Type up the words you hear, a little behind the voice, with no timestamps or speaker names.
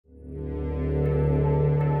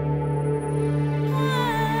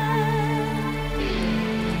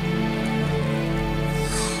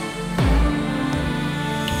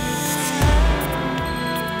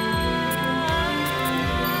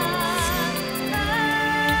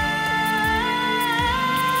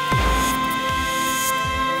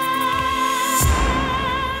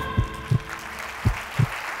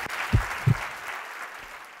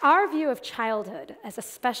of childhood as a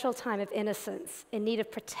special time of innocence in need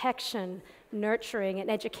of protection, nurturing,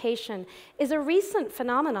 and education is a recent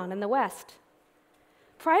phenomenon in the West.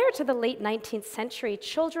 Prior to the late 19th century,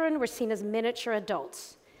 children were seen as miniature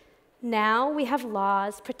adults. Now we have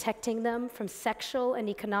laws protecting them from sexual and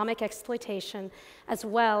economic exploitation, as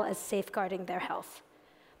well as safeguarding their health.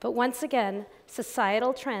 But once again,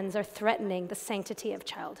 societal trends are threatening the sanctity of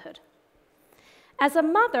childhood. As a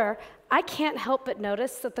mother, I can't help but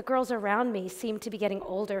notice that the girls around me seem to be getting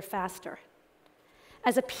older faster.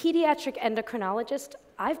 As a pediatric endocrinologist,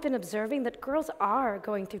 I've been observing that girls are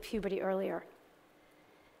going through puberty earlier.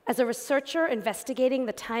 As a researcher investigating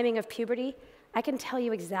the timing of puberty, I can tell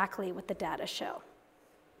you exactly what the data show.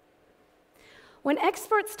 When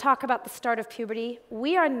experts talk about the start of puberty,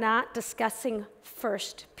 we are not discussing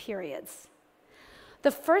first periods. The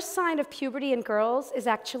first sign of puberty in girls is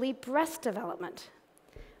actually breast development.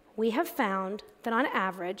 We have found that on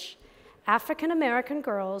average, African American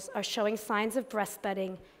girls are showing signs of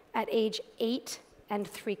breastfeeding at age 8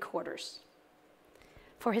 3/4.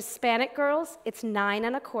 For Hispanic girls, it's 9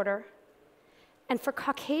 1/4. And for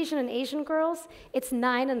Caucasian and Asian girls, it's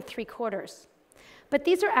 9 3/4. But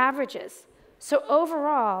these are averages. So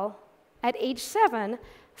overall, at age 7,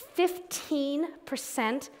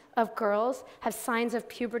 15% of girls have signs of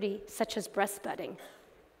puberty, such as breastfeeding.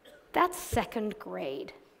 That's second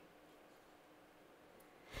grade.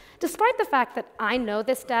 Despite the fact that I know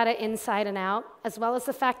this data inside and out, as well as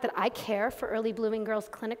the fact that I care for early blooming girls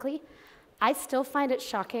clinically, I still find it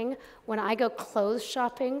shocking when I go clothes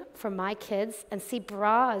shopping for my kids and see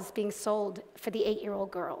bras being sold for the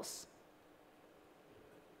 8-year-old girls.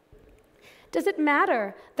 Does it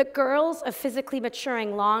matter that girls are physically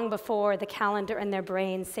maturing long before the calendar and their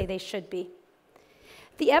brains say they should be?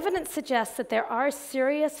 The evidence suggests that there are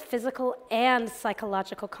serious physical and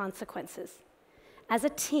psychological consequences. As a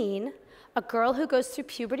teen, a girl who goes through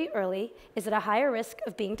puberty early is at a higher risk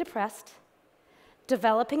of being depressed,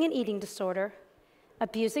 developing an eating disorder,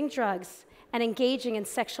 abusing drugs, and engaging in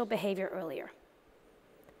sexual behavior earlier.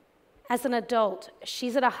 As an adult,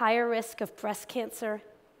 she's at a higher risk of breast cancer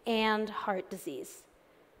and heart disease.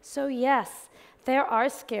 So yes, there are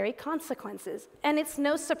scary consequences, and it's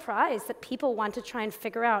no surprise that people want to try and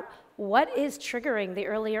figure out what is triggering the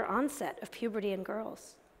earlier onset of puberty in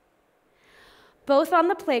girls. Both on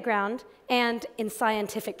the playground and in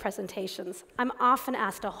scientific presentations, I'm often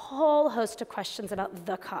asked a whole host of questions about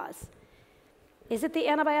the cause. Is it the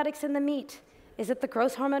antibiotics in the meat? Is it the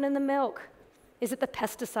growth hormone in the milk? Is it the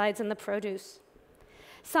pesticides in the produce?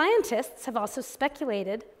 Scientists have also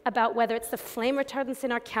speculated about whether it's the flame retardants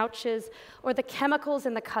in our couches or the chemicals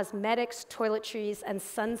in the cosmetics, toiletries, and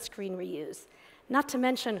sunscreen we use, not to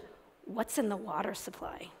mention what's in the water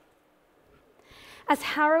supply. As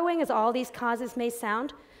harrowing as all these causes may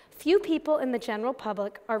sound, few people in the general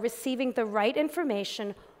public are receiving the right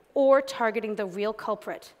information or targeting the real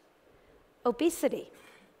culprit: obesity.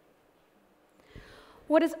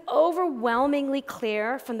 What is overwhelmingly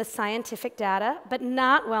clear from the scientific data, but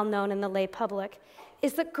not well known in the lay public,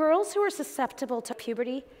 is that girls who are susceptible to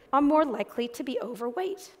puberty are more likely to be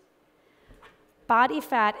overweight. Body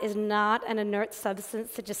fat is not an inert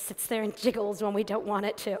substance that just sits there and jiggles when we don't want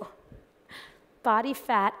it to. Body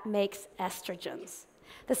fat makes estrogens,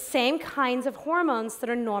 the same kinds of hormones that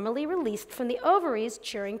are normally released from the ovaries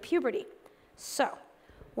during puberty. So,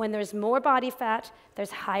 when there's more body fat, there's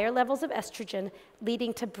higher levels of estrogen,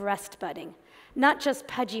 leading to breast budding, not just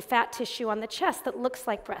pudgy fat tissue on the chest that looks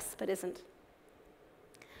like breasts but isn't.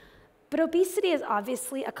 But obesity is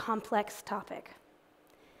obviously a complex topic.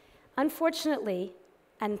 Unfortunately,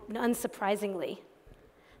 and unsurprisingly,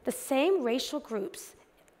 the same racial groups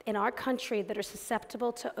in our country that are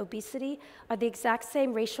susceptible to obesity are the exact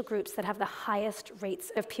same racial groups that have the highest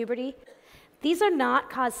rates of puberty. These are not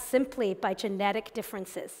caused simply by genetic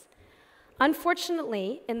differences.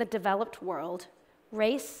 Unfortunately, in the developed world,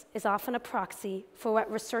 race is often a proxy for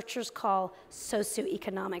what researchers call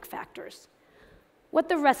socioeconomic factors, what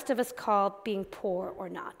the rest of us call being poor or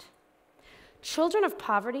not. Children of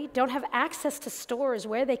poverty don't have access to stores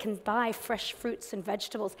where they can buy fresh fruits and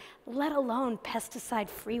vegetables, let alone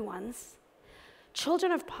pesticide-free ones.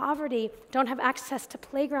 Children of poverty don't have access to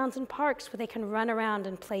playgrounds and parks where they can run around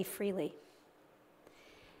and play freely.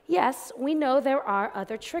 Yes, we know there are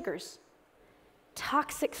other triggers.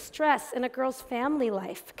 Toxic stress in a girl's family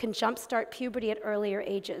life can jumpstart puberty at earlier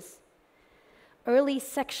ages. Early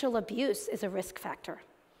sexual abuse is a risk factor.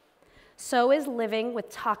 So is living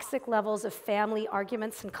with toxic levels of family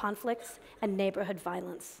arguments and conflicts and neighborhood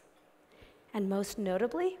violence. And most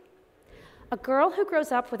notably, A girl who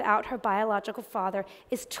grows up without her biological father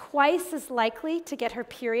is twice as likely to get her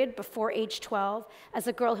period before age 12 as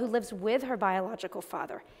a girl who lives with her biological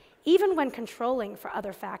father, even when controlling for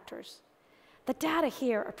other factors. The data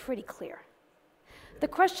here are pretty clear. The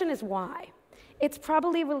question is why? It's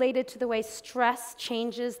probably related to the way stress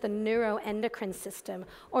changes the neuroendocrine system,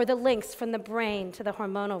 or the links from the brain to the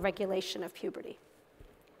hormonal regulation of puberty.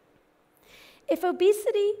 If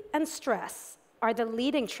obesity and stress are the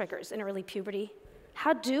leading triggers in early puberty,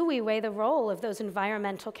 how do we weigh the role of those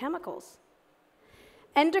environmental chemicals?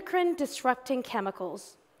 Endocrine disrupting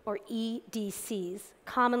chemicals, or EDCs,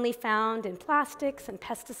 commonly found in plastics and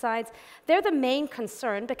pesticides, they're the main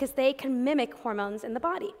concern because they can mimic hormones in the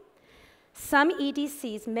body. Some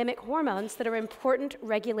EDCs mimic hormones that are important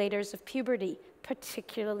regulators of puberty,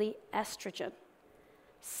 particularly estrogen.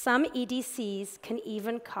 Some EDCs can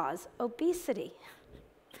even cause obesity.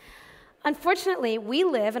 Unfortunately, we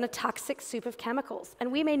live in a toxic soup of chemicals,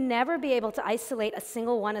 and we may never be able to isolate a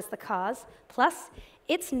single one as the cause. Plus,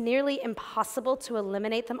 it's nearly impossible to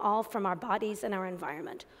eliminate them all from our bodies and our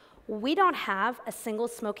environment. We don't have a single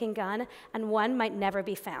smoking gun, and one might never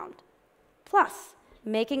be found. Plus,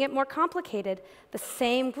 making it more complicated, the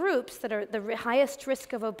same groups that are at the highest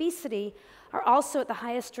risk of obesity are also at the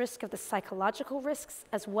highest risk of the psychological risks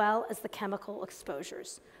as well as the chemical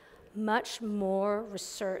exposures. Much more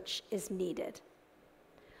research is needed.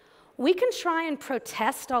 We can try and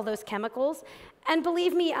protest all those chemicals, and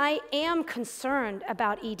believe me, I am concerned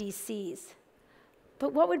about EDCs.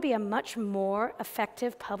 But what would be a much more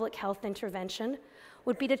effective public health intervention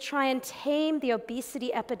would be to try and tame the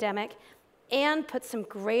obesity epidemic and put some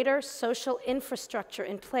greater social infrastructure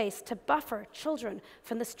in place to buffer children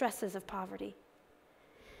from the stresses of poverty.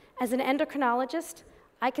 As an endocrinologist,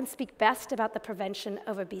 I can speak best about the prevention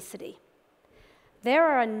of obesity. There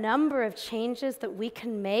are a number of changes that we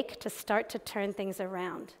can make to start to turn things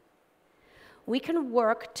around. We can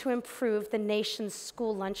work to improve the nation's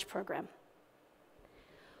school lunch program.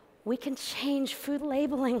 We can change food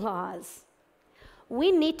labeling laws.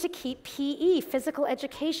 We need to keep PE, physical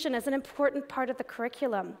education, as an important part of the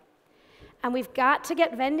curriculum. And we've got to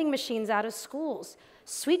get vending machines out of schools.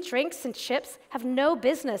 Sweet drinks and chips have no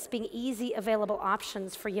business being easy available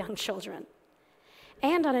options for young children.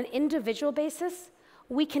 And on an individual basis,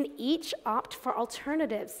 we can each opt for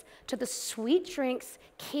alternatives to the sweet drinks,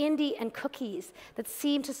 candy, and cookies that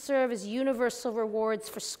seem to serve as universal rewards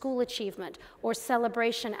for school achievement or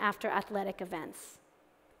celebration after athletic events.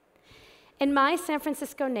 In my San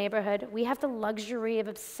Francisco neighborhood, we have the luxury of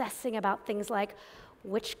obsessing about things like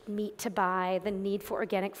which meat to buy, the need for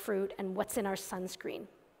organic fruit, and what's in our sunscreen.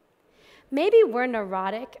 Maybe we're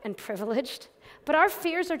neurotic and privileged, but our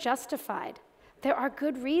fears are justified. There are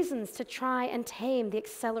good reasons to try and tame the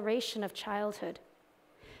acceleration of childhood.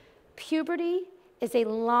 Puberty is a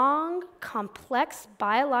long, complex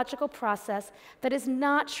biological process that is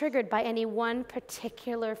not triggered by any one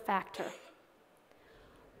particular factor.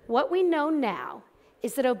 What we know now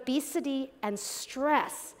is that obesity and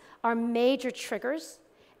stress are major triggers,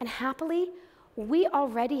 and happily, we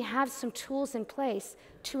already have some tools in place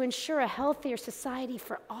to ensure a healthier society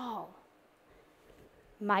for all.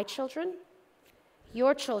 My children,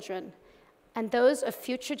 your children, and those of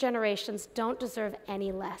future generations don't deserve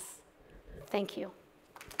any less. Thank you.